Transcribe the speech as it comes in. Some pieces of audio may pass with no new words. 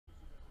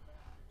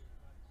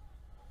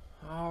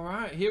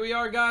right, here we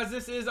are, guys.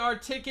 This is our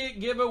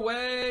ticket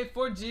giveaway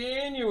for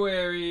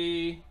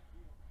January.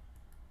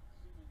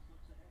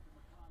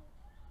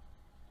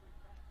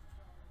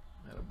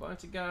 Had a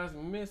bunch of guys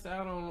miss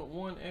out on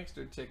one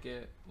extra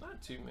ticket.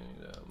 Not too many,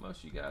 though. Most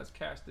of you guys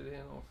cashed it in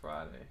on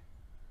Friday.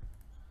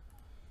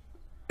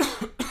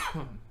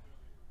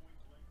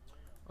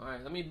 All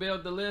right, let me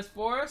build the list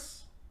for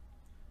us.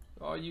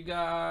 All you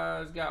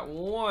guys got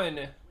one.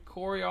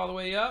 Corey all the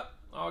way up.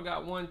 All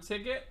got one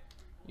ticket.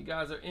 You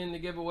guys are in the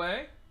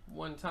giveaway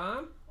one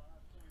time.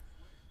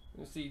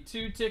 You can see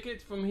 2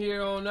 tickets from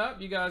here on up.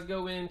 You guys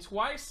go in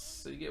twice,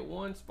 so you get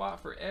 1 spot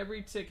for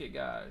every ticket,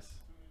 guys.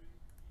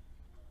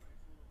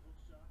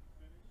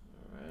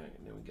 All right,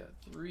 and then we got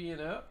 3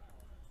 and up.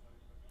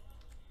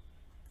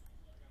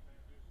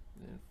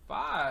 And then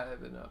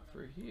 5 and up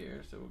for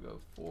here, so we'll go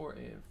 4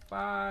 and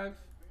 5.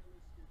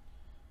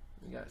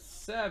 We got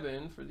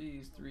 7 for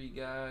these 3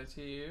 guys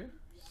here.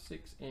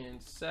 6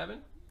 and 7.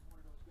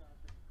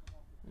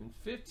 And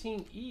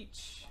 15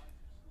 each.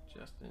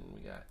 Justin,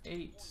 we got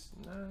 8,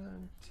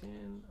 9,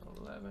 10,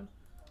 11,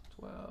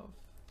 12,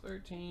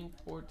 13,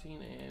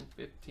 14, and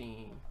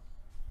 15.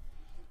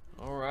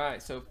 All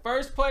right, so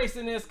first place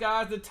in this,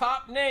 guys, the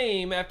top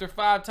name after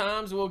 5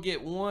 times will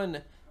get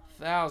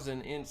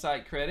 1,000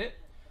 insight credit.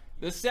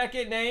 The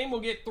second name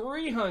will get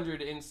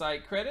 300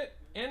 insight credit.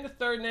 And the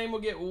third name will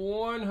get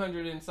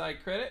 100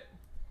 insight credit.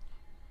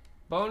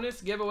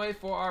 Bonus giveaway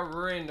for our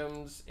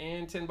randoms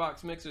and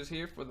 10-box mixers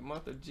here for the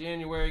month of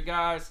January,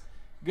 guys.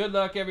 Good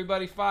luck,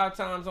 everybody. 5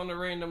 times on the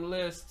random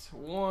list.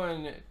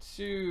 1,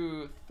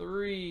 2,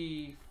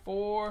 3,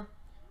 4.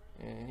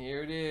 And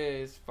here it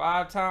is.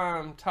 5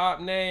 time top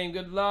name.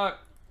 Good luck.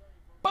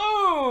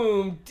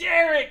 Boom!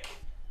 Derek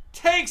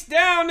takes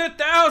down the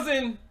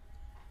 1,000.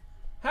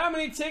 How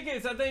many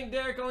tickets? I think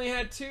Derek only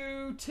had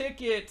 2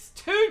 tickets.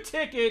 2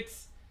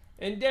 tickets!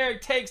 And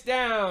Derek takes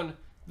down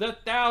the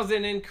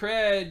 1,000 in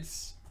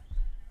creds.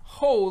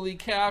 Holy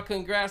cow.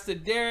 Congrats to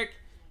Derek.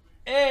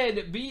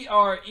 Ed,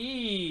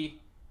 B-R-E.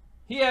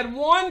 He had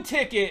 1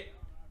 ticket.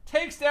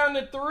 Takes down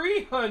the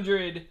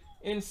 300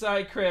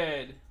 inside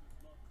cred.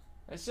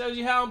 That shows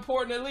you how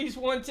important at least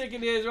 1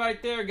 ticket is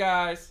right there,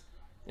 guys.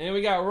 And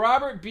we got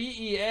Robert,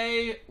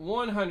 B-E-A,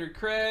 100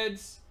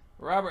 creds.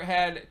 Robert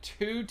had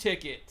 2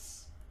 tickets.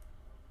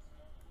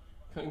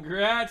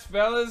 Congrats,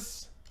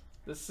 fellas.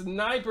 The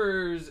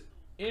snipers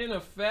in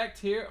effect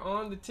here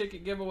on the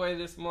ticket giveaway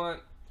this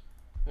month.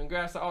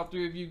 Congrats to all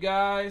 3 of you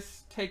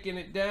guys taking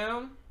it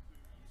down.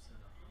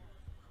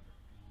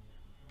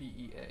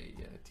 B-E-A,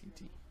 yeah,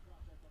 T-T.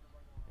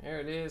 There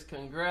it is.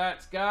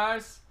 Congrats,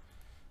 guys.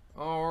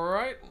 All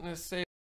right, let's say